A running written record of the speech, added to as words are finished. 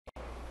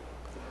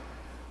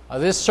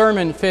This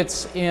sermon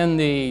fits in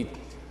the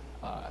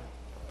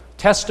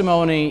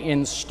Testimony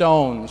in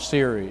Stone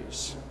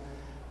series.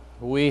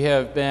 We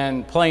have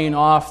been playing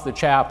off the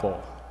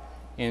chapel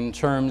in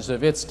terms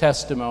of its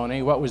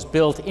testimony, what was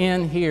built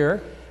in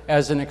here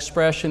as an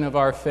expression of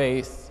our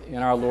faith in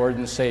our Lord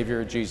and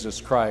Savior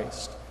Jesus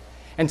Christ.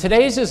 And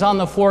today's is on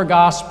the four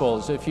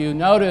Gospels. If you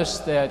notice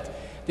that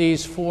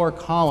these four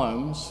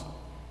columns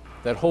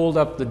that hold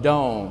up the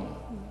dome,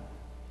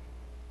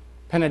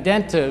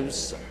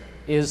 penitentives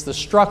is the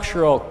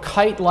structural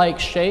kite-like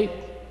shape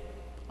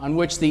on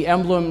which the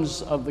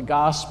emblems of the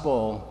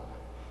gospel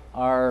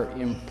are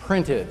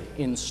imprinted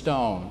in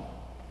stone.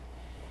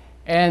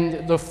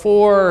 And the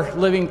four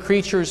living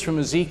creatures from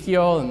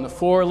Ezekiel and the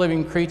four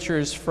living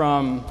creatures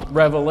from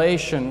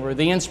Revelation were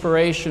the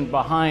inspiration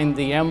behind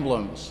the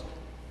emblems.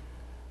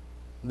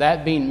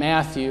 That being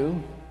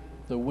Matthew,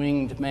 the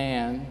winged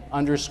man,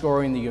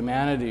 underscoring the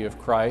humanity of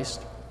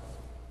Christ.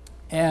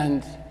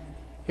 And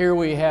here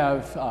we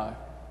have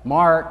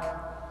Mark,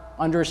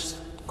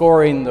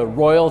 underscoring the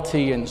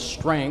royalty and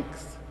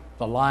strength,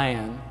 the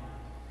lion.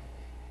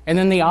 And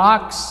then the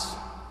ox,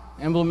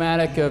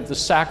 emblematic of the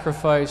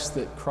sacrifice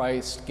that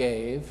Christ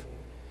gave.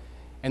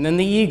 And then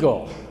the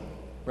eagle,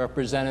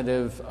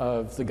 representative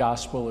of the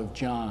Gospel of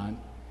John,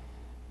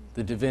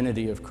 the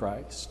divinity of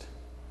Christ.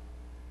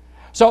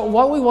 So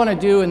what we want to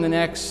do in the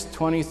next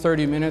 20,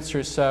 30 minutes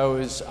or so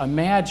is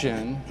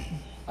imagine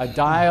a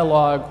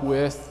dialogue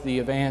with the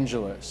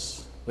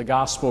evangelists, the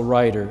gospel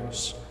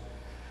writers.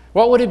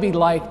 What would it be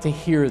like to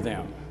hear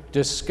them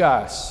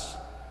discuss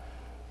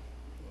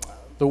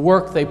the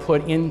work they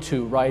put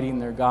into writing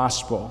their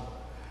gospel,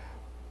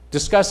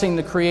 discussing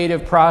the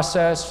creative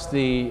process,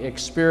 the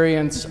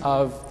experience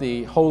of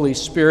the Holy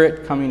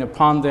Spirit coming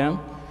upon them,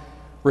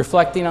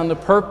 reflecting on the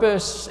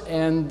purpose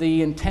and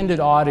the intended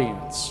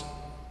audience?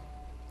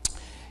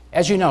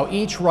 As you know,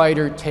 each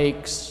writer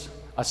takes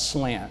a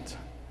slant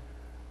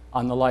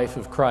on the life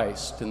of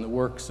Christ and the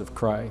works of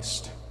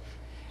Christ.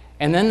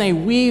 And then they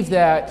weave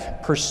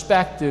that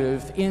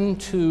perspective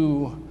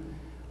into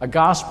a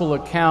gospel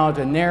account,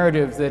 a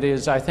narrative that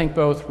is, I think,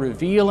 both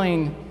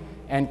revealing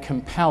and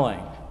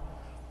compelling.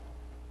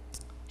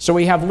 So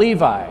we have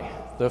Levi,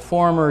 the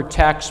former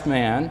tax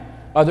man,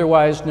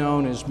 otherwise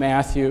known as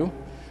Matthew.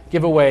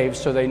 Give a wave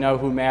so they know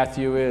who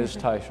Matthew is,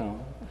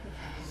 Tyshawn.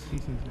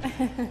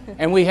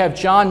 And we have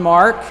John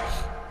Mark,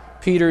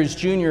 Peter's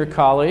junior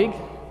colleague,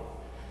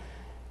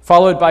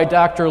 followed by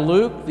Dr.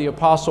 Luke, the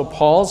Apostle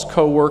Paul's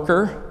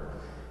co-worker,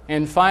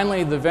 and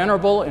finally the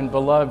venerable and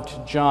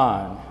beloved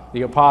John,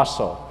 the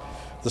Apostle,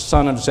 the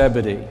son of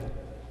Zebedee.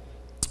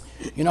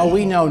 You know,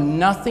 we know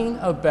nothing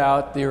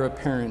about their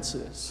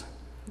appearances.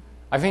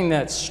 I think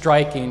that's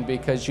striking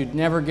because you'd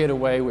never get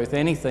away with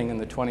anything in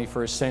the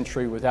 21st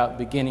century without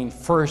beginning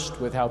first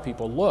with how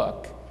people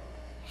look.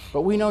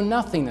 But we know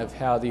nothing of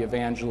how the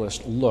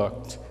evangelist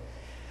looked.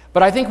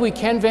 But I think we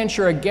can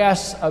venture a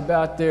guess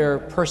about their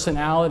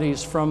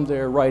personalities from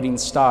their writing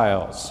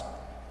styles.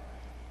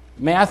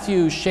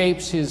 Matthew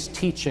shapes his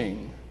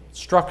teaching,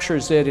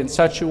 structures it in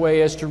such a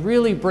way as to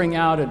really bring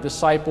out a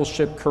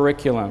discipleship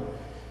curriculum.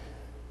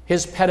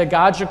 His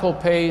pedagogical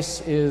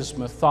pace is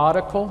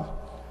methodical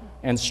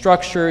and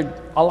structured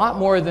a lot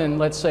more than,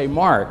 let's say,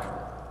 Mark,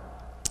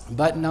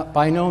 but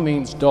by no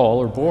means dull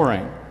or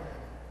boring.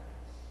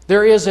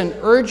 There is an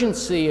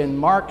urgency in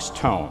Mark's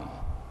tone.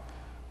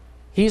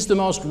 He's the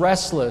most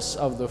restless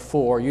of the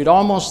four. You'd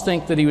almost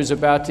think that he was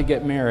about to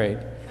get married.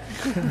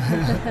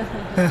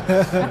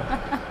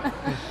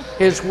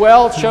 His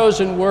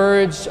well-chosen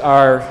words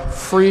are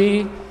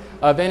free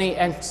of any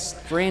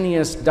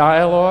extraneous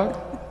dialogue.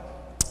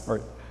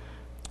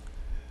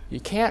 You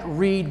can't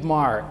read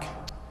Mark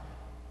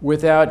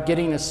without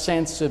getting a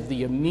sense of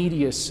the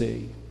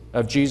immediacy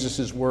of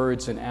Jesus'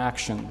 words and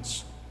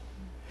actions.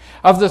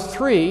 Of the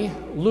three,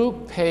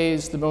 Luke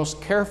pays the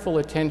most careful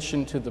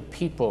attention to the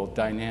people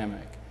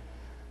dynamic,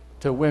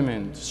 to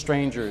women, to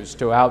strangers,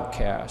 to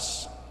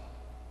outcasts.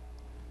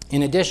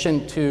 In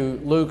addition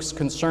to Luke's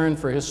concern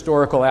for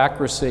historical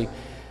accuracy,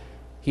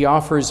 he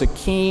offers a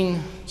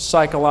keen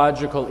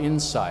psychological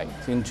insight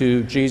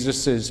into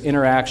Jesus'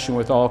 interaction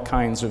with all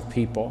kinds of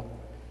people.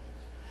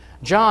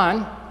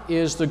 John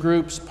is the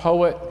group's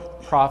poet,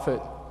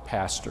 prophet,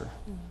 pastor.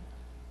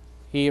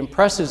 He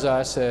impresses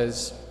us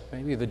as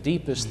maybe the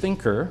deepest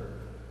thinker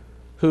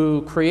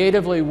who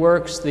creatively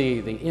works the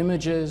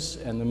images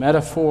and the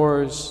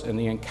metaphors and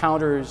the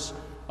encounters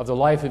of the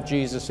life of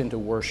Jesus into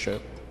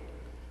worship.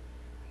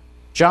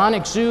 John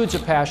exudes a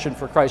passion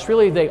for Christ.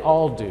 Really, they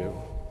all do.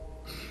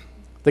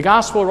 The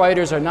gospel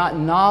writers are not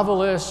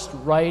novelists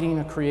writing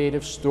a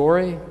creative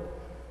story.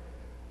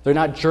 They're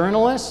not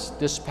journalists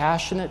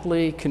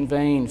dispassionately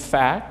conveying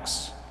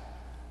facts.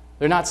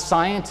 They're not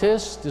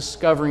scientists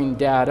discovering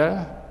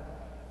data.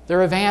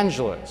 They're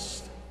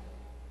evangelists,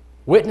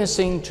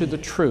 witnessing to the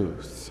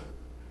truth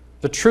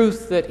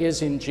that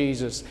is in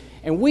Jesus.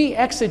 And we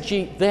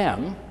exegete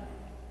them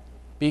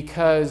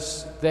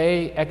because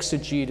they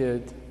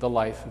exegeted the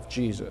life of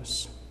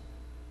Jesus.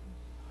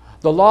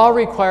 The law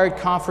required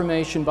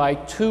confirmation by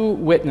two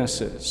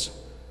witnesses.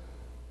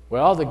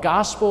 Well, the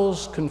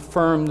Gospels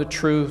confirm the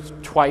truth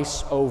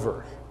twice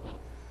over.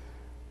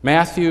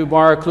 Matthew,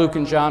 Mark, Luke,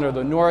 and John are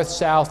the north,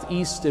 south,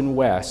 east, and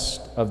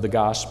west of the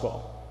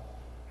Gospel.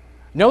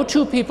 No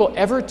two people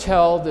ever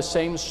tell the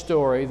same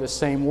story the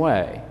same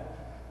way,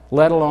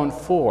 let alone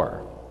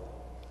four.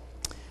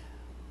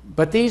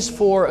 But these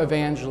four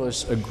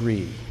evangelists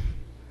agree.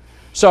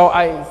 So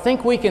I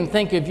think we can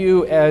think of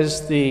you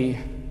as the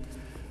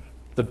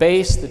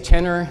bass, the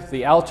tenor,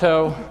 the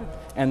alto,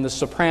 and the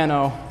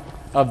soprano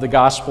of the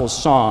gospel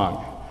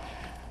song.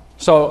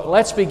 So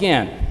let's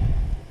begin.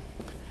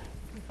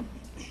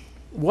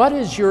 What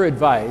is your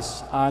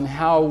advice on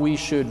how we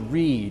should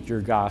read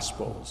your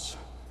gospels?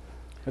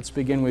 Let's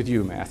begin with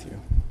you, Matthew.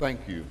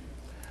 Thank you.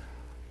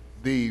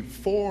 The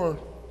four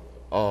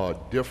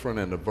different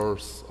and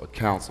diverse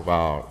accounts of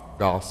our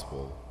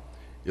gospel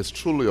is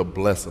truly a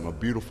blessing, a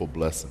beautiful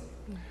blessing.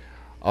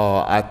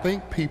 I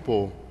think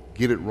people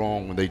get it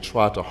wrong when they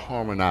try to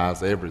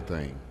harmonize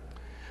everything.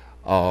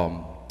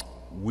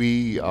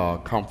 We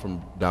come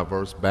from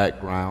diverse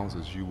backgrounds,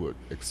 as you would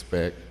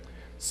expect,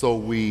 so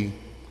we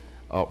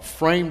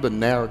frame the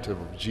narrative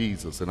of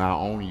Jesus in our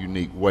own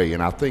unique way,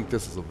 and I think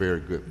this is a very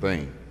good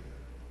thing.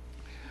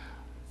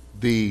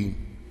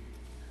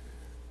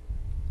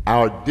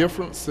 Our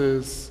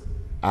differences,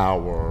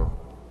 our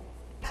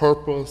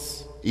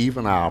purpose,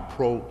 even our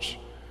approach,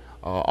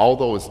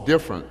 although it's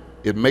different,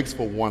 it makes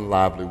for one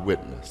lively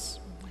witness.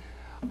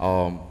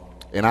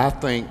 And I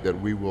think that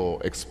we will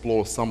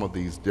explore some of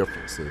these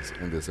differences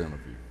in this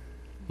interview.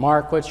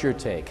 Mark, what's your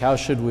take? How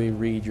should we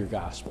read your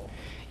gospel?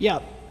 Yeah,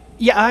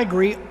 I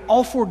agree.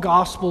 All four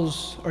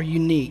gospels are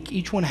unique.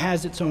 Each one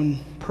has its own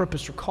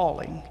purpose or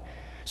calling.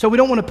 So we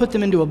don't want to put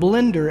them into a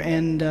blender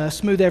and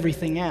smooth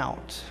everything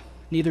out.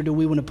 Neither do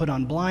we want to put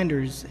on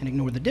blinders and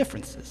ignore the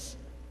differences.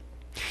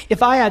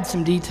 If I add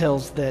some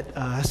details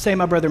that, say,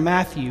 my brother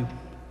Matthew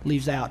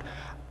leaves out,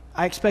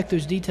 I expect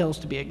those details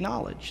to be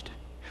acknowledged.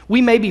 We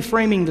may be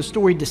framing the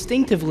story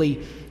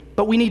distinctively,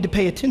 but we need to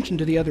pay attention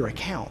to the other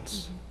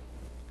accounts.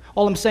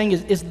 All I'm saying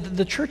is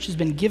the church has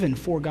been given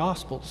four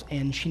gospels,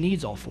 and she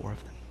needs all four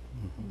of them.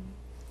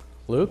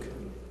 Luke?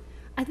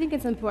 I think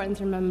it's important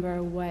to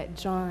remember what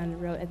John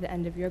wrote at the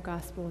end of your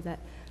gospel, that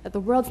the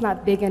world's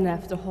not big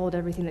enough to hold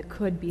everything that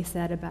could be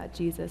said about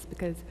Jesus,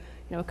 because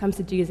when it comes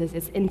to Jesus,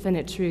 it's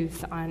infinite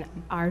truth on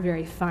our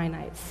very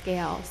finite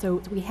scale.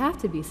 So we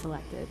have to be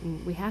selective,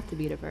 and we have to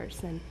be diverse,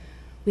 and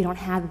we don't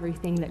have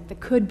everything that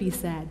could be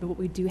said, but what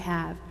we do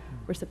have,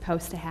 we're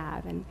supposed to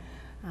have. And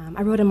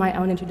I wrote in my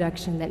own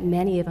introduction that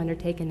many have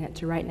undertaken it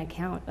to write an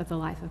account of the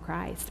life of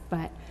Christ,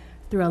 but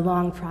through a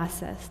long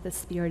process, the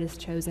Spirit has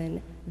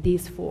chosen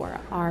these four,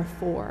 our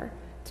four,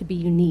 to be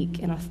unique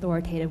and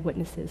authoritative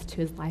witnesses to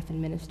his life and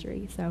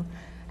ministry. So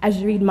as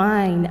you read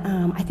mine,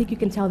 I think you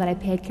can tell that I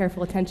paid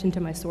careful attention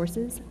to my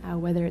sources,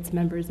 whether it's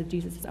members of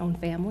Jesus' own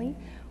family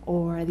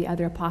or the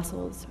other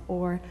apostles,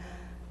 or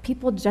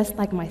people just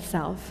like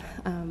myself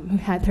who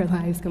had their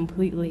lives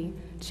completely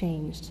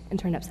changed and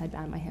turned upside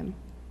down by him.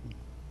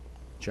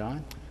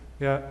 John?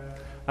 Yeah,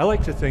 I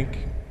like to think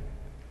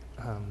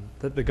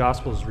that the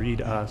Gospels read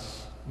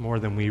us more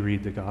than we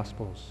read the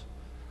Gospels.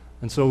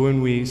 And so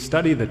when we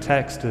study the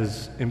text,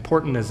 as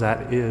important as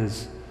that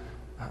is,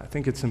 I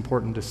think it's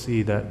important to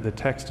see that the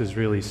text is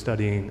really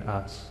studying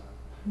us.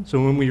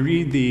 So when we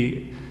read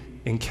the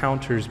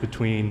encounters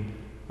between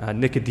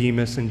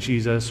Nicodemus and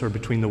Jesus, or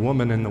between the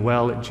woman and the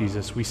well at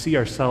Jesus, we see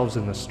ourselves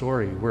in the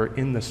story. We're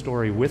in the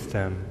story with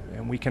them,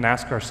 and we can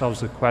ask ourselves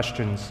the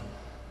questions: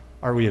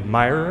 are we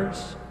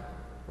admirers?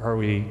 Are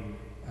we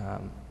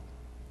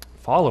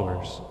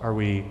followers? Are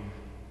we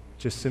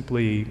just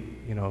simply,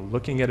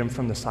 looking at him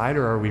from the side,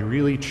 or are we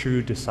really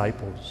true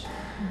disciples?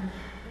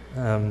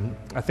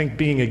 I think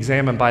being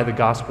examined by the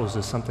Gospels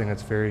is something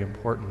that's very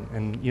important.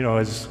 And,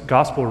 as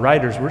Gospel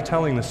writers, we're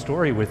telling the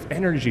story with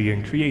energy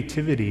and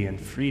creativity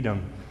and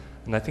freedom.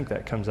 And I think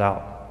that comes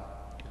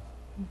out.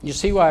 You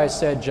see why I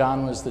said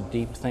John was the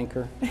deep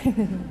thinker?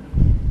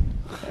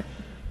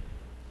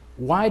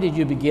 Why did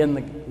you begin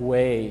the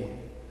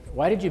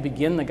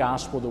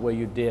gospel the way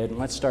you did? And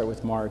let's start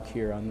with Mark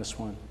here on this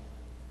one.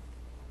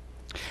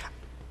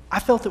 I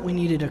felt that we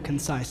needed a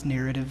concise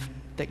narrative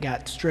that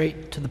got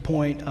straight to the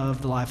point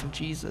of the life of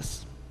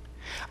Jesus.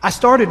 I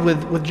started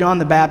with John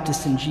the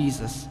Baptist and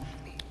Jesus.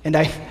 And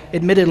I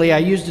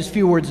used as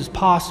few words as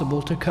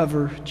possible to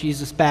cover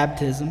Jesus'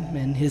 baptism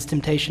and his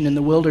temptation in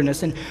the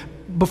wilderness. And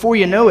before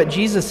you know it,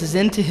 Jesus is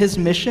into his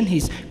mission.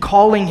 He's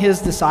calling his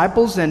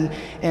disciples, and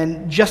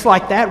just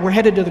like that, we're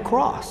headed to the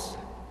cross.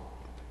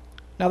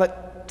 Now,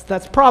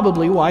 that's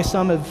probably why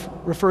some have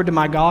referred to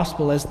my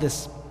gospel as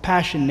this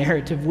passion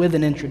narrative with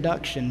an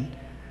introduction.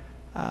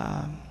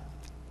 I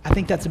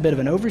think that's a bit of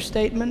an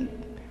overstatement,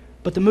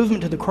 but the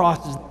movement to the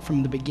cross is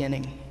from the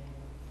beginning.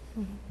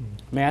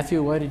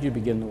 Matthew, why did you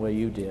begin the way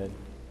you did?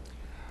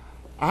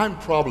 I'm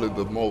probably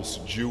the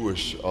most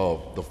Jewish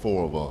of the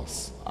four of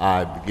us.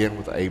 I begin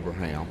with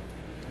Abraham,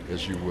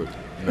 as you would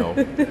know.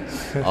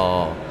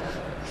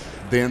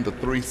 Then the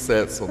three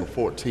sets of the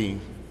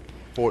 14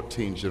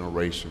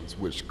 generations,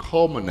 which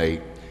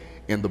culminate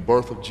in the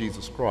birth of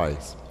Jesus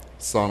Christ.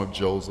 son of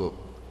Joseph,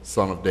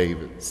 son of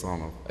David,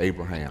 son of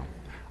Abraham.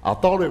 I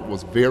thought it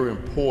was very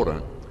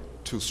important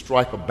to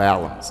strike a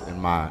balance in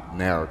my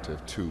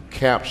narrative to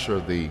capture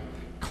the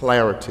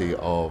clarity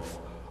of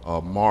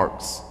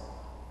Mark's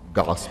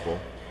gospel,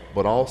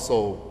 but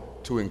also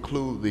to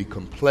include the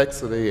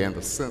complexity and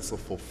the sense of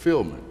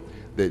fulfillment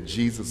that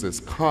Jesus is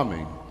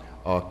coming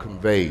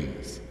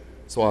conveys.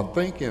 So I'm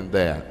thinking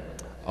that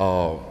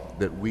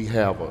we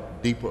have a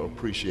deeper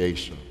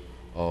appreciation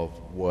of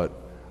what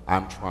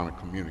I'm trying to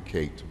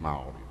communicate to my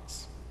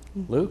audience.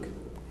 Luke?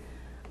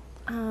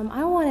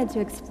 I wanted to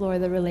explore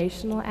the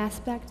relational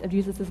aspect of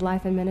Jesus'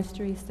 life and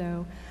ministry.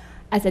 So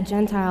as a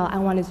Gentile, I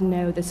wanted to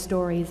know the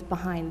stories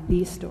behind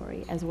the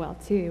story as well,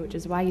 too, which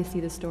is why you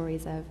see the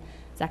stories of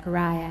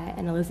Zechariah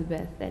and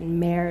Elizabeth and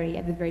Mary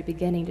at the very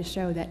beginning to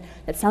show that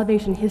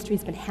salvation history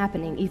has been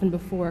happening even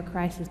before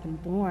Christ has been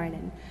born.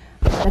 And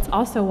that's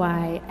also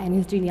why, in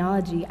his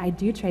genealogy, I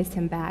do trace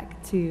him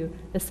back to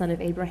the son of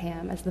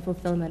Abraham as the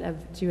fulfillment of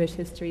Jewish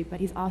history,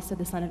 but he's also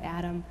the son of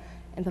Adam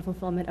and the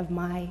fulfillment of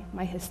my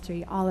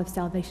history. All of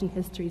salvation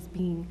history is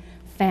being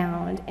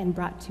found and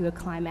brought to a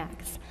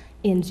climax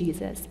in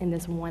Jesus, in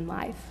this one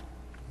life.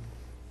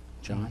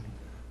 John?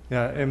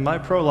 Yeah, in my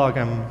prologue,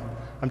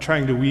 I'm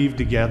trying to weave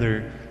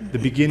together the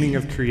beginning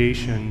of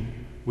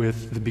creation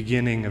with the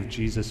beginning of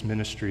Jesus'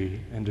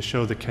 ministry and to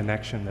show the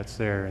connection that's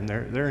there, and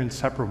they're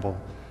inseparable.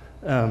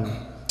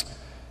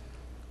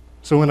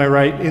 So when I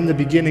write, in the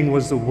beginning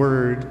was the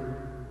Word,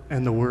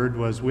 and the Word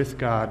was with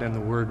God, and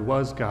the Word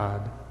was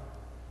God,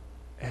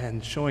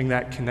 and showing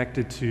that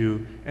connected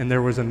to, and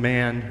there was a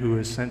man who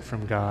was sent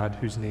from God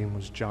whose name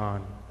was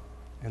John,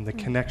 and the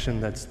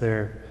connection that's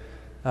there.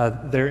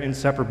 They're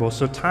inseparable.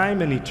 So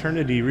time and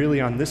eternity,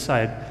 really on this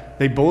side,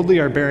 they boldly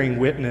are bearing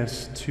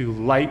witness to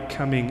light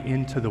coming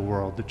into the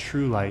world, the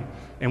true light.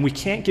 And we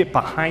can't get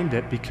behind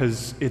it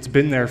because it's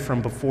been there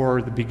from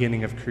before the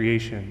beginning of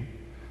creation.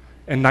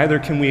 And neither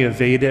can we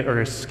evade it or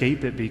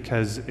escape it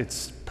because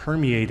it's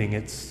permeating,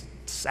 it's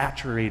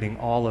saturating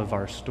all of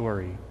our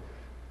story.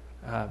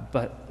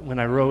 But when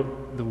I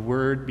wrote, the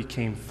Word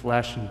became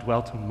flesh and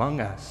dwelt among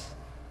us,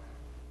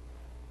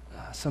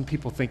 some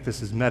people think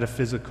this is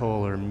metaphysical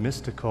or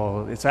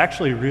mystical. It's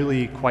actually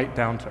really quite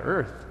down to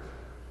earth.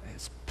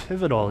 It's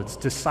pivotal. It's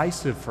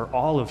decisive for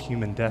all of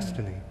human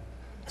destiny.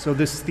 So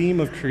this theme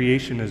of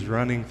creation is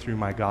running through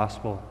my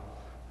gospel.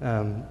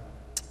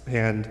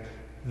 And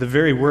the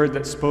very word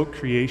that spoke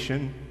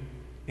creation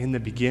in the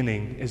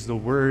beginning is the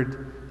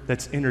word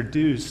that's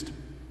introduced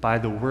by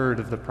the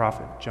word of the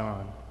prophet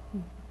John.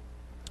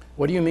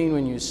 What do you mean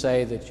when you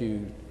say that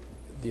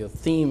the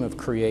theme of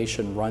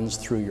creation runs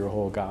through your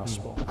whole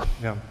gospel?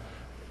 Yeah,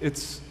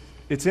 it's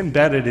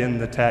embedded in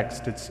the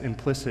text. It's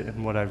implicit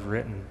in what I've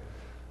written.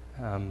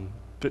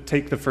 But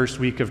take the first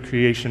week of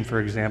creation, for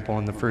example,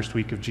 and the first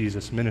week of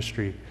Jesus'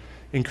 ministry.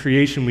 In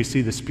creation, we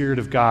see the Spirit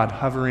of God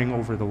hovering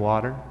over the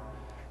water.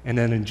 And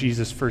then in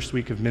Jesus' first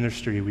week of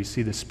ministry, we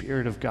see the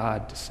Spirit of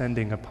God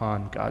descending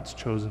upon God's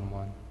chosen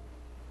one.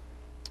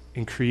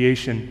 In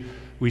creation,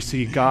 we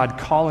see God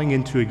calling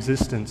into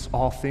existence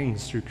all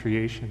things through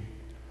creation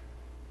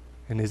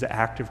and his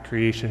act of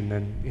creation.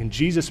 And in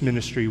Jesus'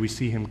 ministry, we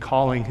see him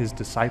calling his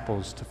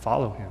disciples to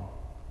follow him.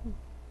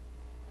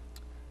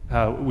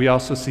 We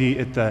also see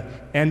at the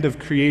end of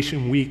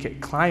creation week,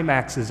 it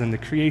climaxes in the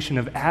creation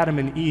of Adam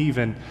and Eve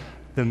and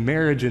the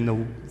marriage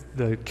and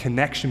the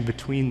connection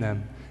between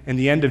them. And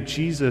the end of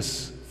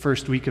Jesus'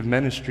 first week of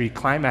ministry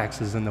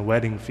climaxes in the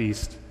wedding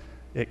feast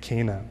at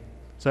Cana.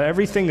 So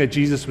everything that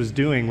Jesus was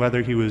doing,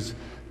 whether he was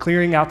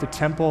clearing out the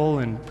temple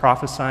and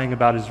prophesying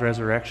about his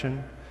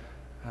resurrection,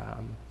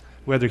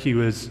 whether he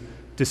was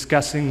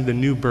discussing the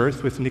new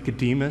birth with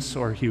Nicodemus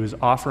or he was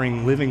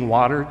offering living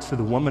water to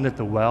the woman at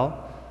the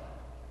well,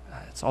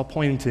 it's all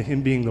pointing to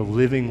him being the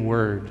living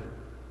word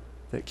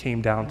that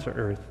came down to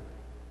earth.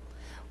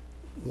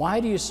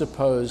 Why do you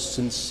suppose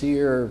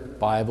sincere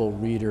Bible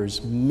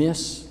readers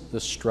miss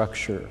the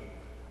structure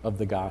of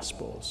the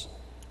Gospels?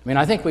 I mean,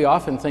 I think we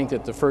often think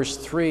that the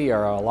first three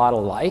are a lot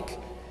alike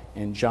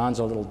and John's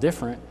a little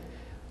different,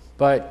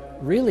 but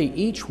really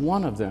each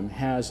one of them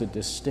has a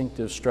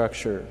distinctive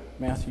structure.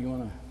 Matthew, you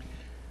want to?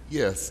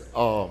 Yes.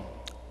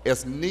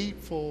 As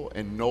needful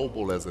and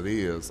noble as it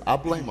is, I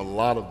blame a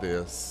lot of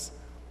this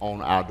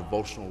on our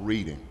devotional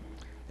reading,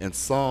 and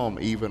some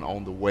even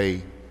on the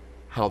way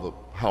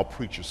how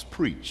preachers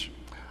preach.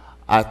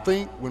 I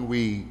think when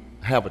we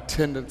have a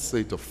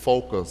tendency to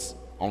focus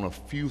on a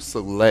few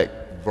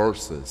select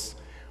verses,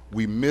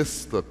 we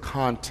miss the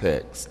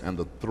context and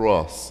the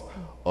thrust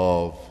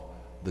of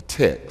the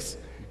text.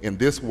 In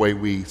this way,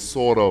 we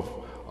sort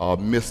of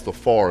miss the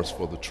forest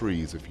for the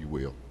trees, if you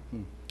will.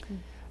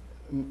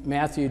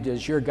 Matthew,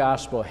 does your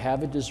gospel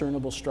have a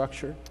discernible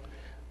structure?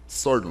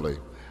 Certainly.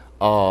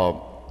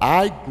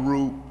 I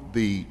group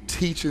the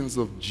teachings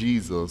of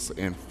Jesus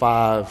in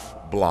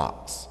 5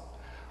 blocks,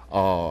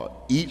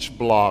 each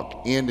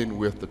block ending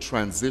with the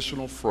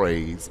transitional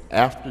phrase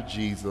after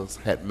Jesus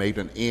had made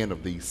an end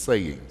of these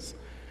sayings.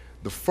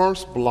 The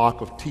first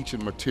block of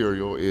teaching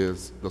material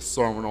is the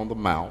Sermon on the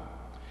Mount.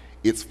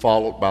 It's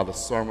followed by the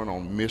Sermon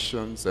on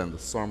Missions and the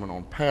Sermon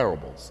on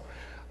Parables.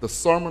 The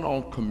Sermon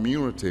on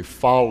Community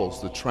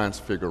follows the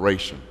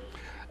Transfiguration,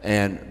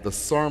 and the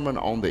Sermon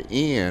on the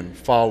End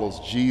follows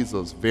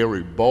Jesus'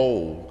 very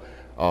bold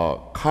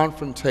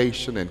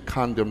confrontation and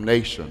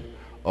condemnation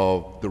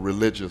of the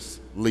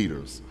religious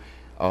leaders.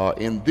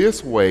 In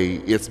this way,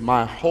 it's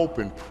my hope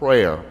and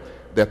prayer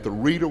that the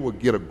reader will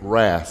get a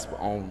grasp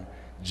on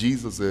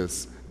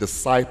Jesus'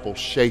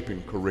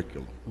 disciple-shaping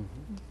curriculum.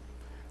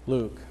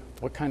 Luke,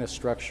 what kind of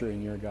structure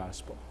in your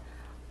gospel?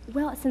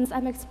 Well, since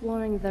I'm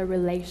exploring the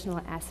relational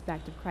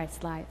aspect of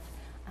Christ's life,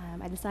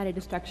 I decided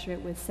to structure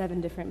it with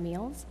 7 different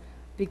meals,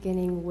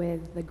 beginning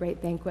with the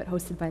great banquet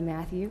hosted by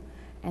Matthew,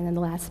 and then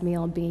the last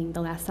meal being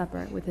the Last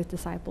Supper with his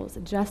disciples,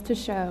 just to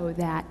show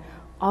that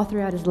all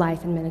throughout his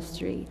life and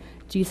ministry,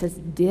 Jesus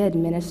did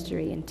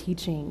ministry and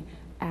teaching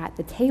at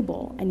the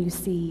table, and you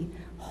see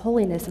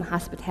holiness and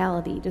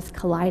hospitality just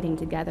colliding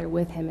together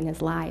with him in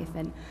his life,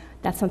 and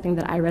that's something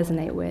that I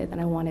resonate with,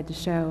 and I wanted to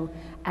show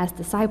as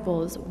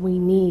disciples, we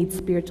need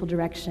spiritual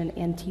direction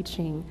and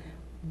teaching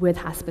with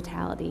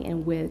hospitality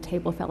and with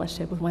table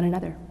fellowship with one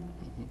another.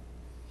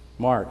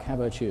 Mark, how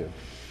about you?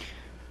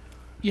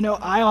 You know,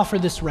 I offer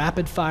this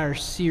rapid-fire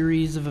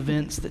series of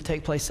events that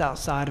take place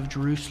outside of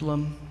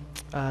Jerusalem,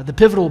 the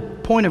pivotal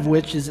point of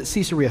which is at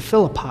Caesarea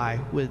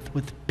Philippi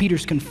with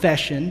Peter's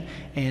confession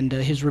and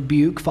his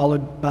rebuke,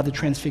 followed by the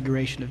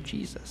transfiguration of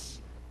Jesus.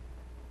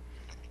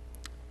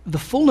 The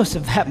fullness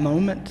of that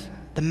moment,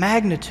 the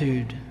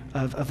magnitude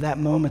of that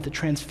moment, the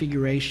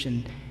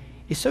transfiguration,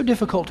 is so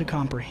difficult to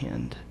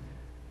comprehend.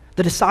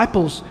 The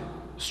disciples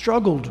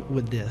struggled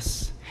with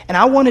this, and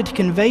I wanted to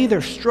convey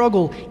their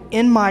struggle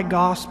in my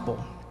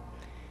gospel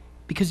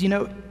because, you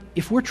know,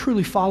 if we're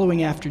truly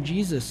following after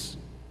Jesus,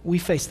 we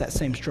face that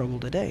same struggle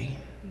today.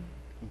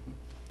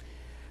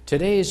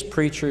 Today's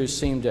preachers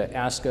seem to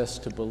ask us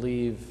to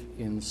believe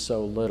in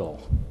so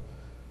little.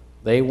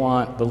 They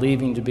want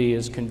believing to be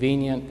as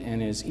convenient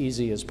and as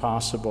easy as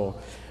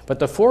possible. But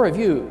the 4 of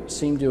you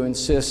seem to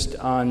insist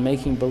on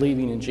making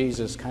believing in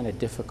Jesus kind of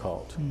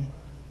difficult.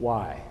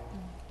 Why?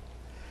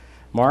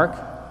 Mark,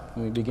 let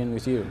me begin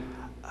with you.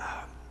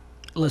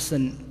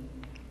 Listen,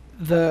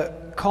 the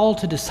call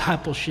to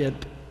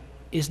discipleship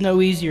is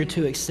no easier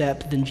to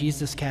accept than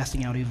Jesus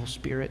casting out evil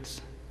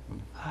spirits.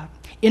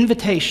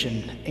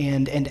 Invitation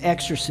and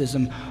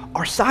exorcism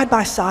are side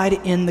by side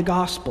in the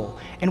gospel,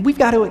 and we've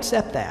got to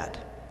accept that.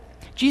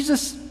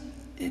 Jesus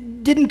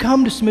didn't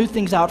come to smooth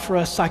things out for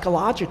us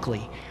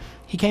psychologically.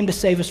 He came to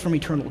save us from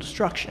eternal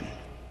destruction.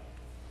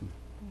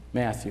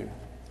 Matthew,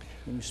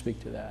 can you speak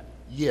to that?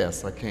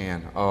 Yes, I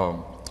can.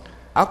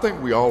 I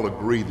think we all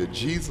agree that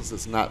Jesus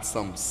is not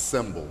some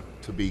symbol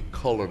to be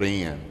colored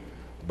in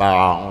by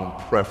our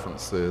own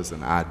preferences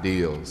and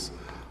ideals.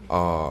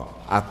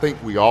 I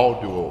think we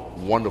all do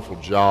a wonderful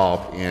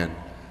job in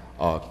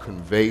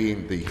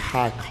conveying the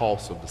high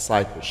cost of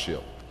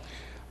discipleship.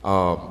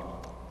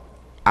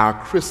 Our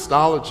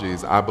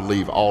Christologies, I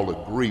believe, all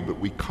agree, but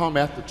we come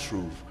at the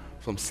truth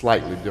from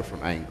slightly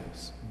different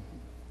angles.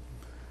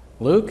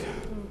 Luke?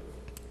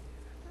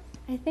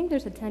 I think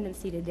there's a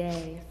tendency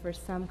today for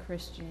some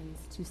Christians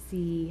to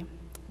see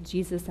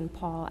Jesus and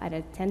Paul at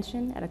a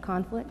tension, at a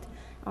conflict,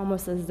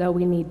 almost as though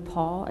we need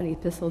Paul and the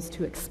epistles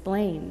to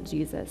explain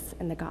Jesus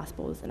in the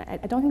Gospels. And I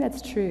don't think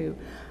that's true.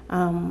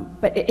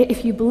 But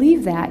if you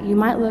believe that, you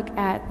might look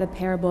at the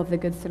parable of the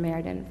Good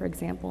Samaritan, for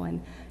example,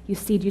 and you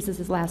see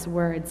Jesus' last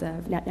words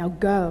of, now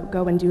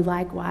go and do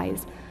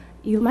likewise.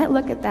 You might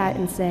look at that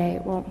and say,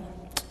 well,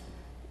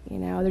 you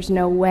know, there's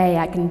no way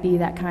I can be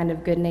that kind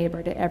of good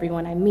neighbor to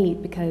everyone I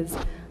meet because,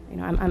 you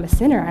know, I'm a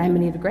sinner. I'm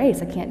in need of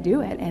grace. I can't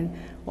do it. And,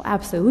 well,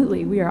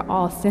 absolutely, we are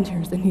all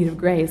sinners in need of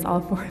grace.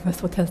 All 4 of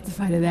us will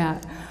testify to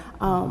that.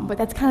 But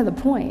that's kind of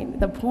the point.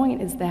 The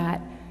point is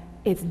that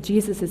it's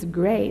Jesus'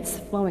 grace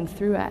flowing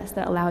through us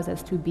that allows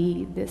us to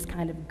be this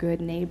kind of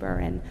good neighbor.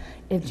 And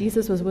if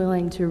Jesus was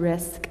willing to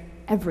risk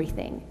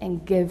everything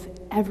and give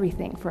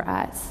everything for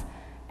us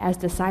as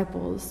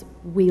disciples,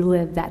 we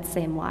live that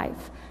same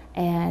life.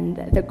 And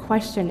the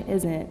question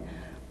isn't,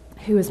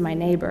 who is my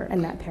neighbor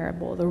in that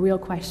parable? The real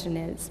question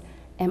is,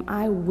 am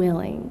I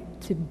willing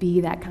to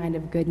be that kind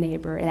of good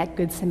neighbor, that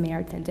good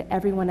Samaritan to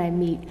everyone I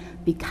meet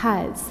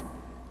because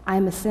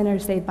I'm a sinner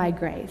saved by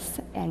grace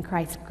and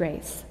Christ's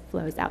grace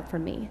flows out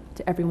from me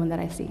to everyone that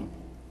I see?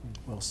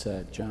 Well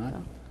said.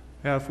 John?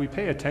 Yeah, if we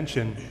pay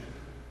attention,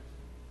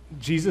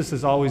 Jesus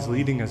is always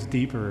leading us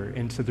deeper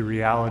into the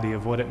reality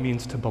of what it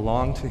means to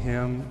belong to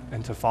him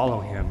and to follow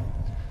him.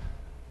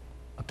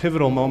 A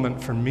pivotal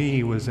moment for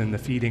me was in the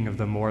feeding of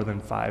the more than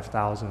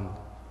 5,000.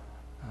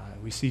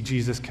 We see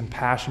Jesus'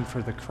 compassion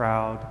for the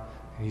crowd,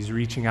 and he's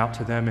reaching out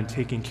to them and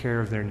taking care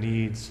of their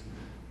needs.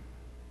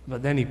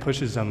 But then he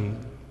pushes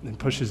them and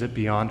pushes it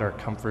beyond our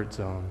comfort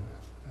zone.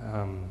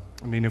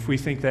 I mean, if we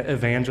think that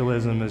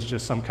evangelism is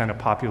just some kind of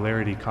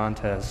popularity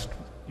contest,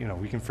 you know,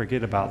 we can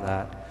forget about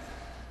that.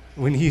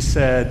 When he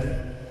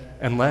said,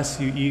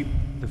 unless you eat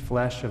the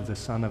flesh of the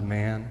Son of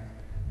Man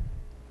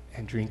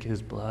and drink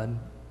his blood,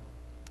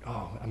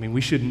 I mean,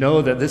 we should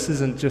know that this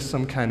isn't just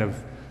some kind of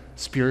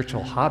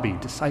spiritual hobby.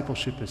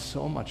 Discipleship is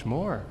so much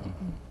more.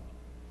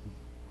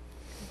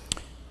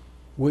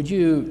 Would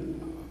you,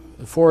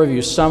 the four of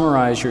you,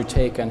 summarize your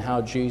take on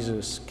how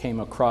Jesus came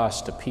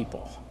across to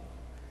people?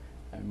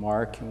 And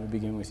Mark, can we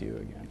begin with you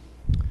again?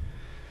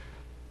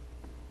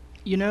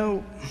 You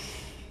know,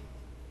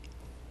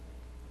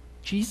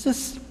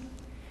 Jesus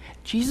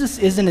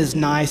isn't as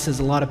nice as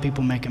a lot of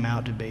people make him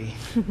out to be.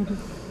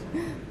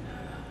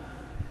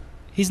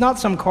 He's not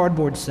some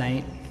cardboard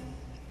saint,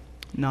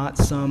 not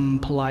some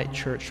polite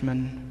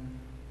churchman.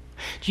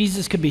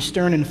 Jesus could be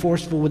stern and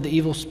forceful with the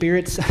evil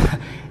spirits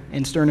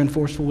and stern and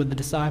forceful with the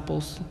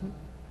disciples.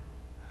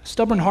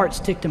 Stubborn hearts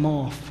ticked him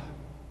off.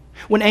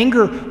 When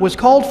anger was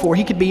called for,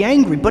 he could be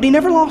angry, but he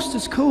never lost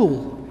his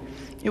cool.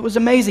 It was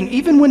amazing.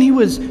 Even when he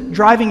was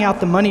driving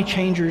out the money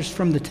changers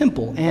from the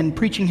temple and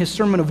preaching his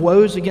sermon of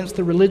woes against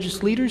the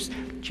religious leaders,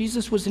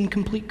 Jesus was in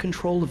complete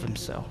control of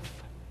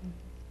himself.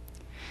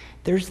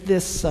 There's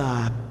this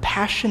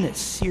passionate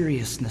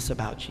seriousness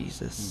about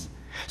Jesus.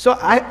 So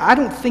I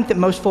don't think that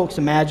most folks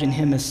imagine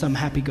him as some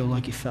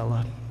happy-go-lucky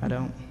fella. I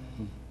don't.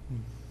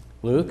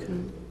 Luke,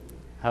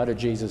 how did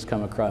Jesus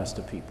come across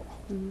to people?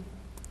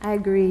 I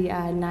agree,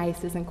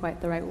 nice isn't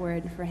quite the right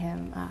word for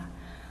him.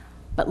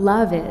 But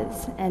love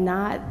is, and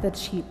not the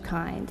cheap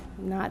kind,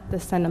 not the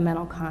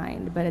sentimental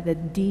kind, but the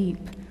deep,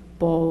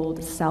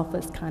 bold,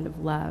 selfless kind of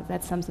love.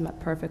 That sums him up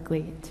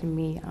perfectly to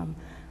me.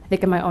 I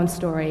think in my own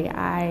story,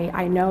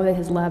 I know that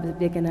his love is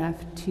big enough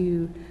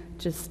to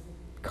just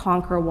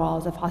conquer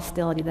walls of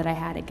hostility that I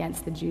had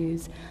against the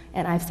Jews.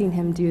 And I've seen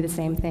him do the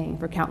same thing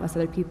for countless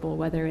other people,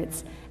 whether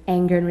it's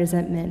anger and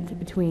resentment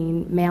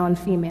between male and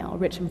female,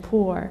 rich and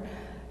poor,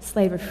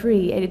 slave or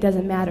free. It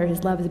doesn't matter.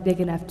 His love is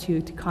big enough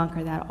to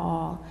conquer that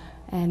all.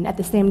 And at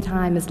the same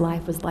time, his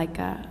life was like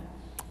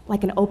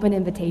an open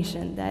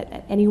invitation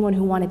that anyone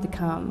who wanted to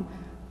come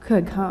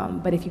could come.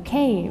 But if you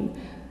came,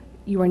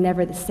 you were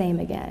never the same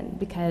again,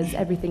 because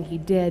everything he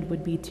did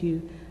would be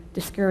to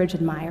discourage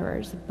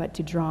admirers, but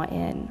to draw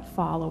in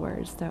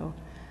followers. So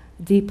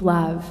deep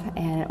love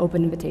and an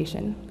open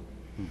invitation.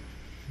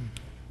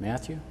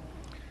 Matthew?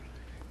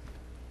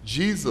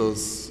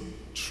 Jesus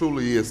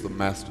truly is the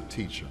master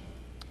teacher.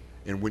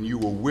 And when you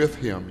were with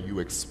him, you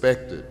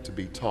expected to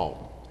be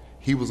taught.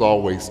 He was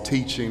always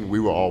teaching.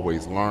 We were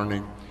always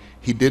learning.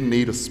 He didn't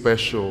need a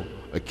special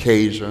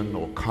occasion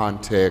or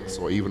context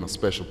or even a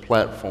special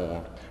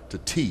platform to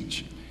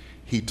teach.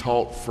 He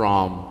taught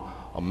from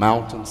a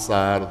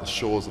mountainside of the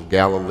shores of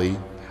Galilee.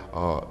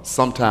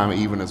 Sometime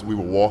even as we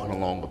were walking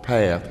along the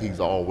path, he's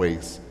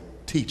always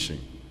teaching.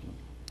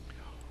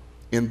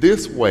 In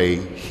this way,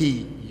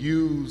 he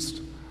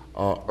used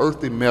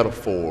earthly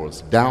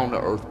metaphors,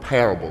 down-to-earth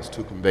parables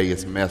to convey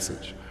his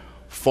message.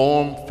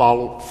 Form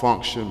followed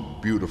function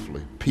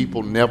beautifully.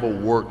 People never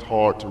worked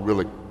hard to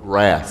really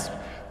grasp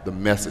the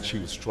message he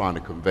was trying to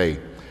convey.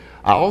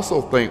 I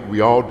also think we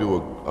all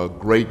do a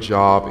great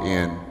job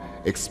in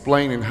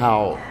explaining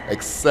how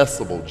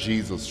accessible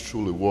Jesus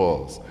truly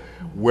was.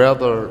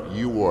 Whether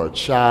you were a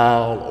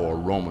child or a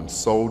Roman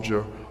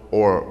soldier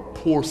or a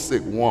poor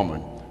sick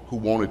woman who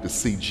wanted to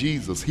see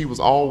Jesus, he was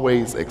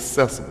always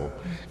accessible.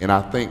 And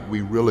I think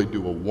we really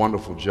do a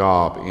wonderful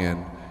job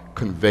in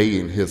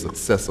conveying his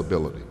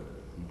accessibility.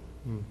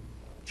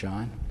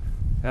 John?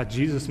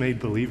 Jesus made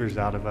believers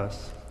out of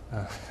us.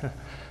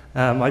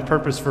 My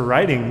purpose for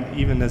writing,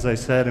 even as I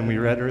said and we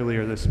read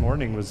earlier this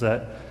morning, was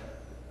that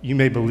you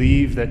may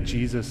believe that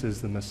Jesus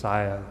is the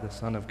Messiah, the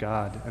Son of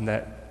God, and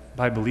that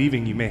by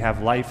believing you may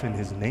have life in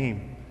his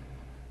name.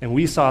 And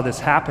we saw this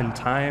happen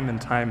time and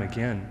time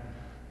again,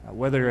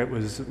 whether it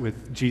was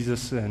with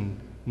Jesus and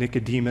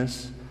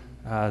Nicodemus,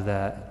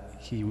 that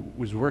he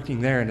was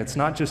working there, and it's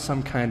not just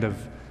some kind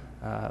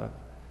of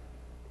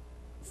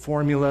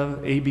formula,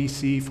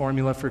 ABC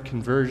formula for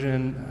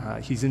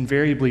conversion. He's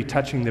invariably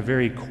touching the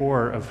very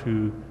core of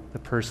who the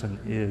person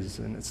is,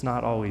 and it's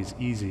not always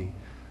easy.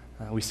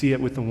 We see it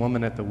with the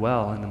woman at the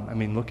well, and I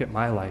mean, look at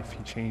my life.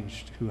 He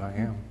changed who I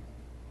am.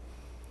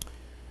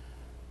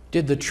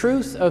 Did the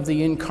truth of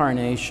the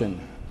incarnation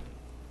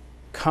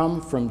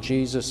come from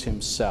Jesus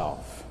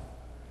himself?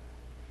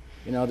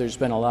 You know, there's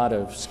been a lot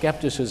of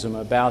skepticism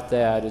about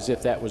that, as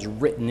if that was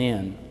written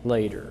in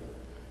later.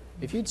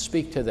 If you'd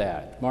speak to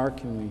that. Mark,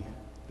 can we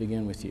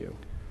begin with you?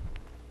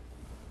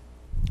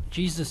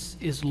 Jesus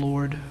is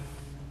Lord.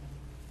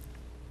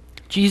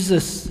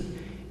 Jesus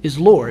is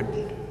Lord.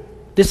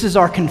 This is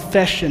our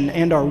confession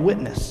and our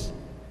witness.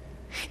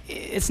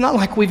 It's not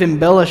like we've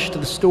embellished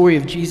the story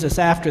of Jesus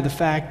after the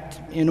fact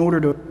in order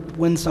to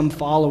win some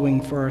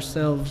following for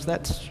ourselves.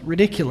 That's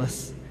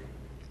ridiculous.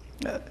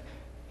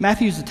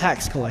 Matthew's a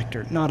tax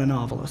collector, not a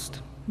novelist.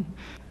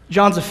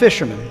 John's a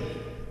fisherman,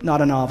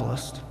 not a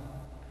novelist.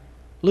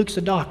 Luke's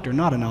a doctor,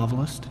 not a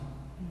novelist.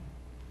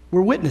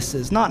 We're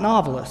witnesses, not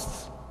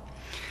novelists.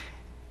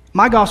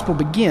 My gospel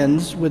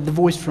begins with the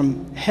voice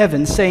from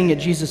heaven saying at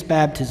Jesus'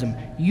 baptism,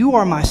 "You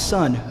are my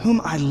son,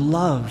 whom I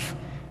love.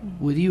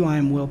 with you I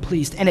am well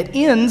pleased. And it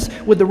ends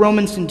with the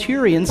Roman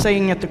centurion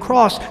saying at the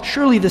cross,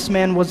 surely this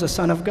man was a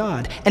son of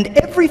God. And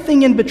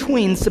everything in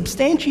between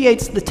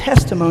substantiates the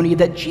testimony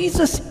that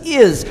Jesus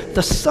is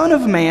the Son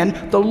of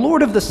Man, the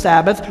Lord of the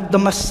Sabbath, the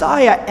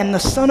Messiah, and the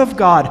Son of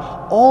God,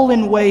 all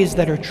in ways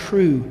that are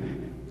true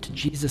to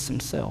Jesus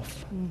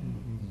himself.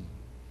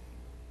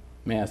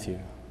 Matthew.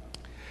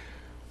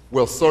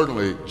 Well,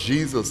 certainly,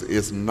 Jesus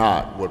is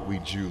not what we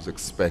Jews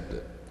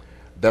expected.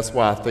 That's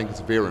why I think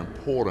it's very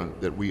important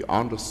that we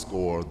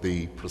underscore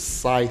the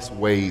precise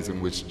ways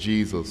in which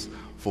Jesus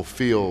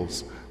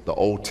fulfills the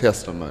Old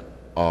Testament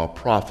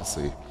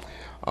prophecy.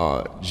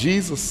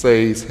 Jesus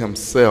says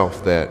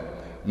himself that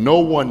no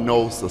one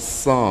knows the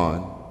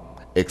Son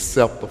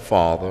except the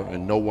Father,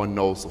 and no one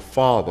knows the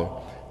Father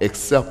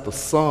except the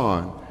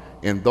Son,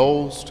 and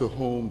those to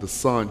whom the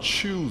Son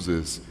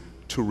chooses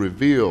to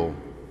reveal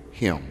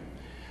him.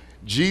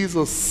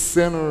 Jesus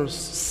centers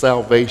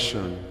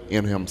salvation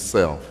in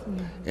himself.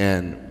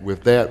 And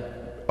with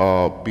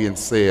that being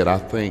said, I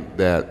think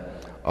that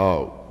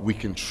we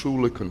can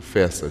truly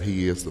confess that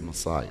he is the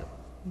Messiah.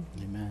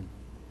 Amen.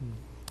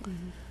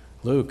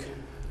 Luke.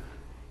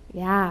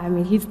 Yeah, I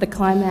mean, he's the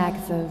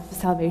climax of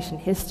salvation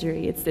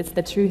history. It's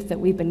the truth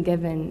that we've been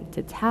given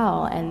to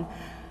tell. And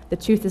the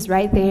truth is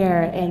right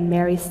there in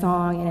Mary's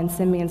song and in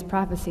Simeon's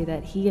prophecy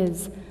that he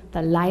is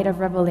the light of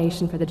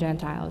revelation for the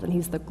Gentiles, and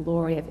he's the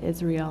glory of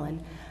Israel.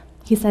 And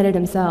he said it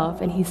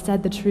himself, and he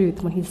said the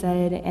truth when he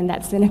said in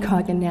that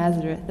synagogue in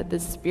Nazareth that the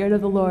Spirit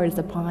of the Lord is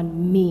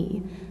upon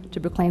me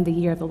to proclaim the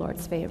year of the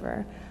Lord's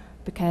favor,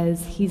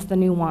 because he's the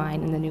new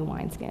wine in the new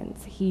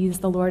wineskins. He's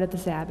the Lord of the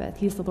Sabbath.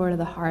 He's the Lord of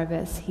the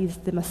harvest. He's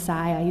the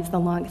Messiah. He's the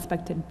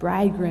long-expected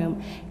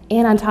bridegroom.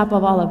 And on top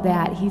of all of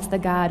that, he's the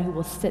God who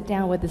will sit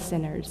down with the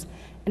sinners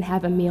and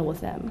have a meal with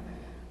them.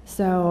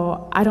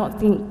 So I don't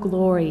think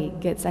glory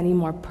gets any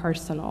more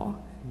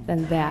personal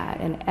than that.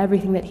 And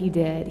everything that he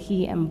did,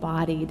 he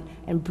embodied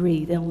and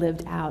breathed and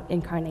lived out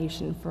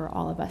incarnation for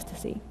all of us to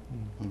see.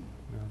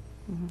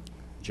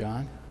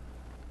 John?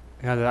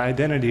 Yeah, the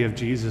identity of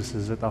Jesus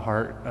is at the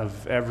heart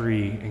of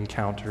every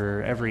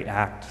encounter, every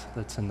act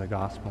that's in the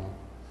gospel.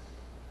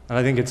 And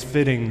I think it's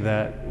fitting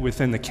that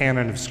within the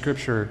canon of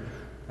Scripture,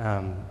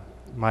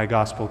 my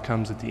gospel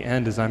comes at the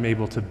end as I'm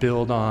able to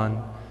build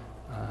on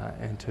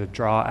and to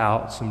draw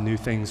out some new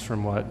things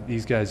from what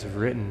these guys have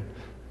written.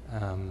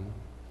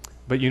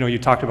 But you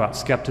talked about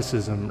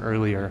skepticism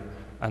earlier,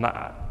 and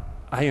I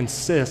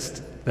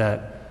insist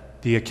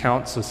that the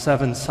accounts of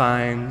 7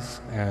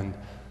 signs and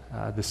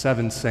the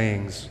 7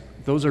 sayings,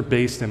 those are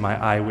based in my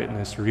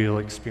eyewitness real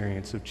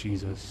experience of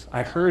Jesus.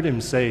 I heard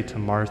him say to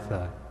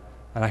Martha,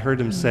 and I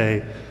heard him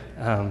say,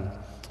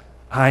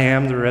 I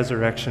am the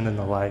resurrection and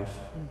the life.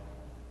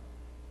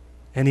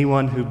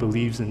 Anyone who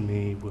believes in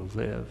me will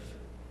live,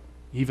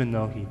 even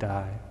though he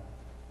die.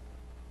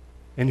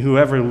 And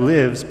whoever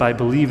lives by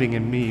believing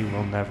in me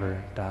will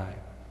never die.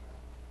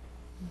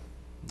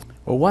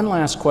 Well, one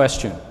last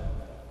question.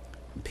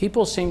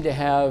 People seem to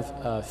have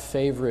a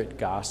favorite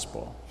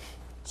gospel.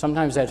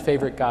 Sometimes that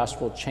favorite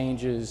gospel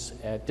changes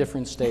at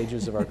different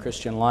stages of our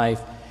Christian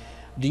life.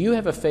 Do you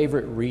have a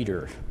favorite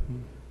reader?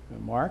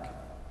 Mark?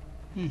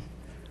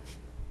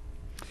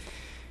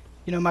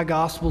 My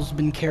gospel's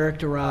been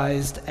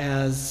characterized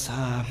as,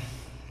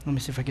 let me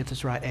see if I get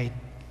this right, a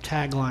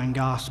tagline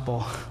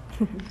gospel.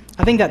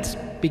 I think that's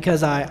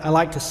because I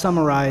like to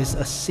summarize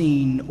a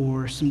scene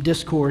or some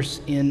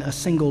discourse in a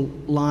single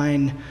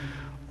line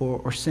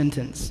or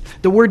sentence.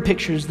 The word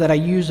pictures that I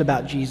use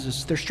about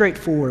Jesus, they're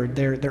straightforward,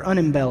 they're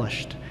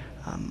unembellished.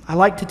 I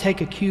like to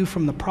take a cue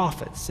from the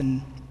prophets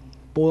and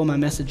boil my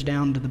message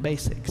down to the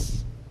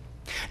basics.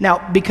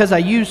 Now, because I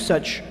use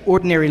such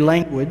ordinary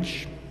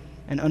language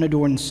and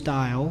unadorned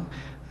style,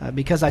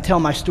 because I tell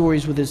my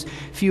stories with as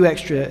few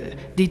extra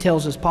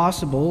details as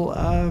possible,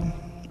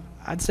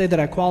 I'd say that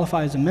I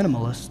qualify as a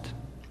minimalist.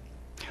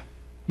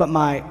 But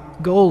my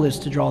goal is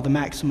to draw the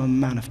maximum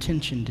amount of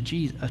attention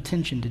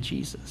to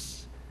Jesus.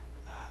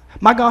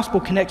 My gospel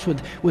connects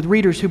with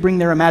readers who bring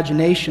their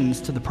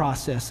imaginations to the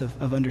process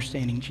of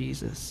understanding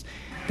Jesus.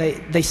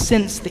 They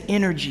sense the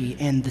energy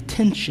and the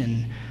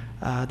tension,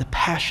 the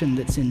passion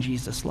that's in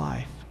Jesus'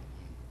 life.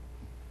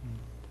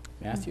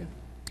 Matthew?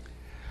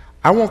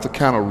 I want the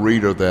kind of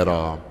reader that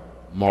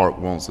Mark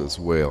wants as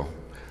well.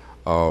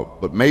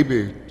 But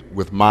maybe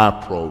with my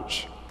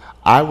approach,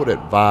 I would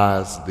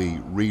advise the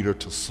reader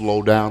to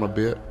slow down a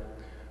bit,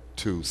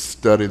 to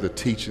study the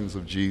teachings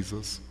of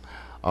Jesus,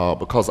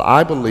 because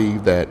I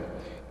believe that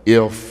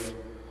if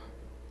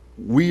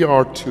we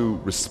are to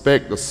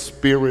respect the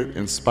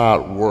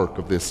Spirit-inspired work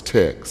of this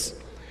text,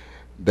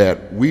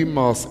 that we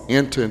must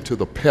enter into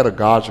the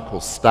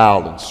pedagogical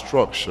style and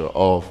structure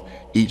of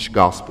each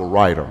gospel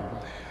writer.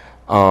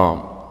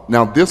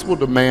 Now, this will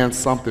demand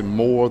something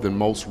more than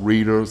most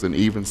readers and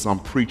even some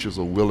preachers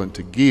are willing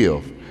to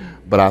give.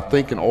 But I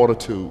think in order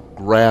to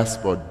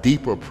grasp a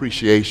deeper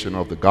appreciation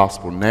of the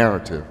gospel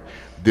narrative,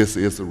 this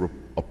is the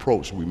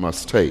approach we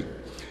must take.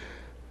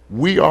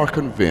 We are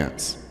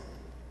convinced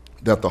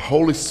that the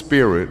Holy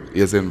Spirit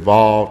is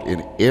involved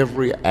in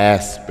every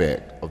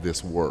aspect of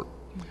this work.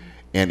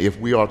 And if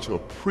we are to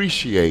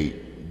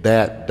appreciate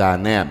that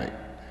dynamic,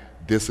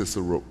 this is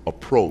an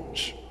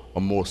approach,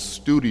 a more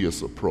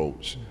studious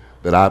approach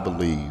that I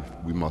believe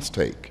we must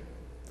take.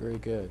 Very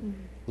good.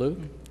 Luke?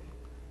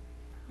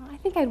 I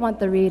think I'd want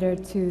the reader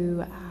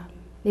to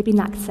maybe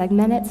not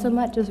segment it so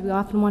much as we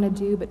often want to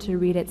do, but to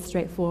read it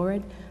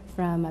straightforward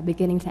from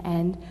beginning to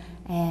end.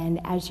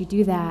 And as you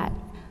do that,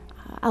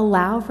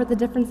 allow for the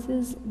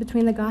differences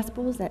between the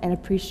Gospels and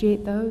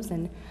appreciate those,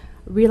 and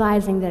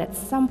realizing that at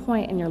some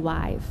point in your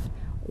life,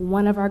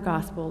 one of our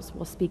Gospels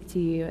will speak to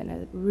you in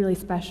a really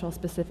special,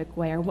 specific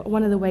way, or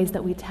one of the ways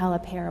that we tell a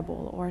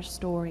parable or a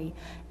story,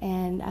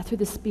 and through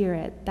the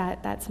Spirit,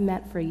 that's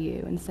meant for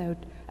you. And so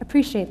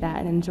appreciate that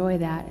and enjoy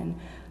that. And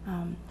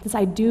since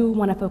I do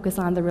want to focus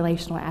on the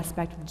relational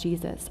aspect of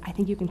Jesus, I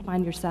think you can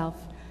find yourself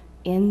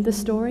in the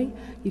story.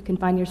 You can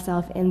find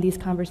yourself in these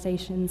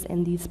conversations,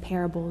 in these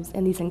parables,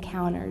 in these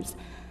encounters,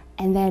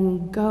 and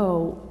then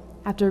go,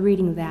 after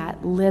reading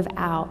that, live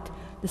out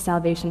the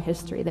salvation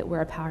history that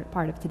we're a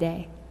part of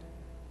today.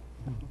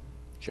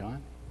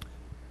 John?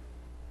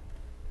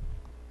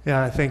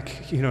 Yeah, I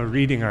think,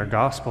 reading our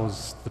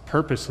Gospels, the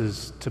purpose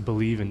is to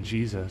believe in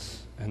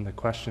Jesus. And the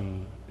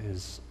question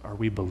is, are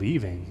we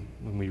believing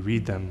when we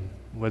read them?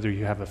 Whether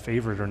you have a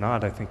favorite or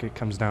not, I think it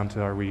comes down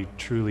to, are we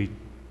truly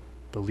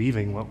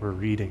believing what we're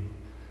reading?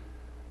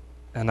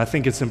 And I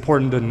think it's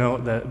important to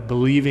note that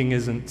believing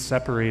isn't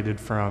separated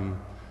from,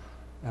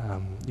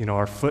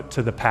 our foot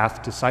to the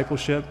path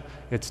discipleship.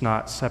 It's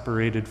not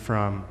separated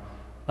from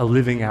a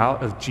living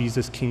out of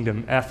Jesus'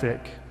 kingdom ethic.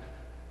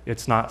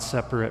 It's not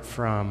separate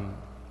from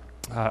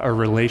a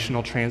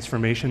relational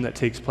transformation that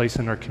takes place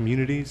in our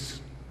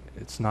communities.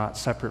 It's not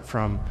separate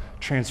from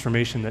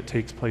transformation that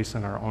takes place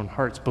in our own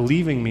hearts.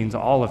 Believing means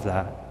all of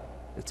that.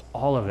 It's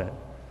all of it.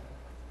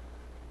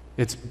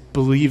 It's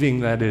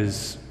believing that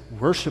is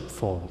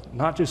worshipful,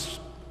 not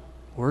just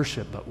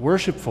worship, but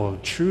worshipful,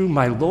 true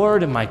my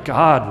Lord and my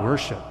God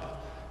worship.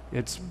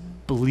 It's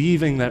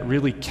believing that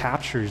really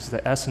captures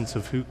the essence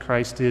of who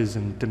Christ is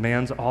and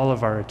demands all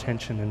of our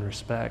attention and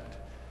respect.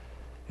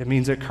 It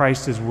means that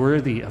Christ is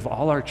worthy of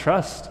all our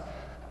trust,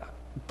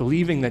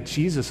 believing that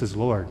Jesus is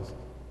Lord.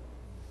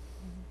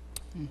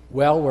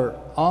 Well, we're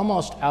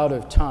almost out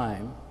of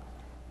time.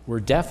 We're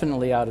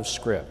definitely out of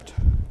script.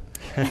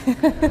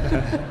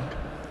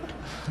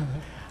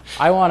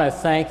 I want to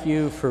thank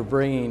you for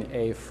bringing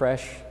a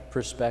fresh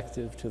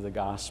perspective to the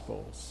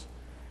Gospels.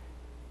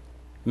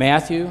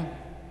 Matthew,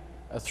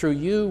 through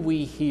you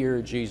we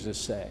hear Jesus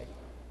say,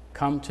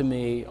 "Come to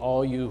me,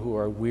 all you who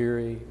are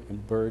weary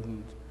and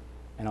burdened,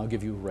 and I'll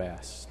give you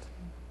rest.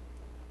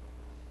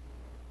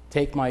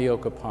 Take my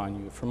yoke upon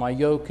you, for my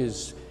yoke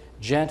is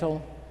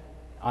gentle,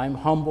 I'm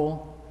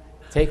humble.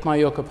 Take my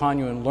yoke upon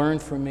you and learn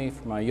from me,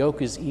 for my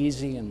yoke is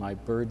easy and my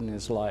burden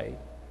is light."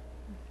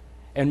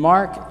 And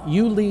Mark,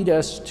 you lead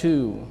us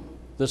to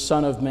the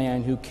Son of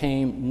Man who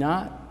came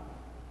not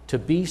to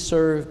be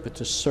served, but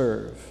to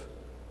serve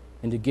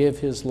and to give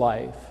his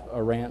life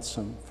a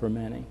ransom for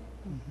many.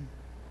 Mm-hmm.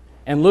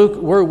 And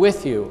Luke, we're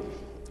with you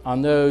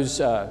on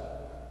those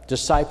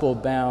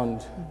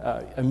disciple-bound,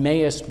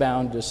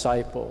 Emmaus-bound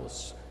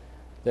disciples,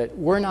 that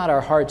were not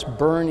our hearts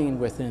burning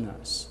within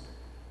us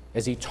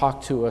as he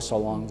talked to us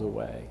along the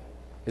way,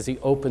 as he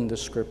opened the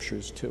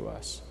scriptures to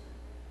us.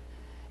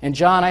 And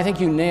John, I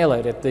think you nail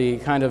it at the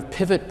kind of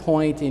pivot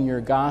point in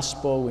your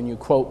gospel when you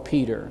quote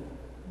Peter.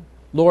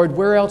 Lord,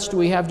 where else do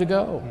we have to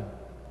go?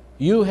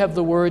 You have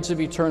the words of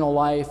eternal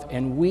life,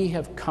 and we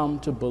have come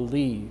to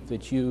believe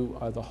that you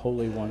are the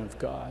Holy One of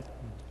God.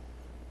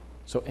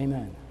 So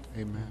amen.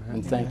 Amen.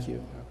 And thank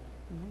you.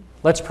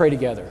 Let's pray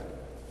together.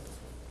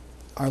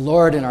 Our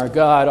Lord and our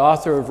God,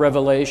 author of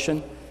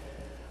Revelation,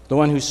 the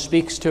one who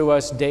speaks to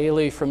us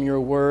daily from your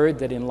word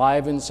that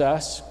enlivens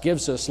us,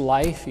 gives us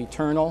life,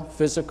 eternal,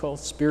 physical,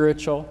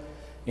 spiritual,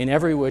 in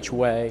every which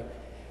way.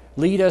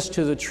 Lead us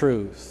to the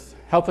truth.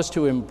 Help us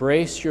to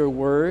embrace your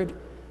word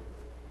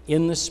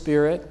in the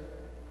Spirit,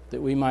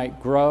 that we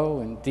might grow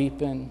and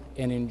deepen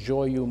and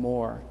enjoy you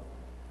more.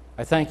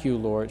 I thank you,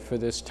 Lord, for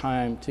this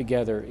time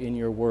together in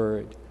your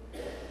word.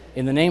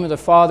 In the name of the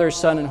Father,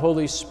 Son, and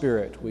Holy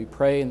Spirit, we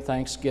pray in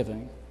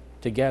thanksgiving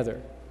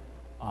together.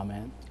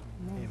 Amen.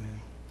 Amen.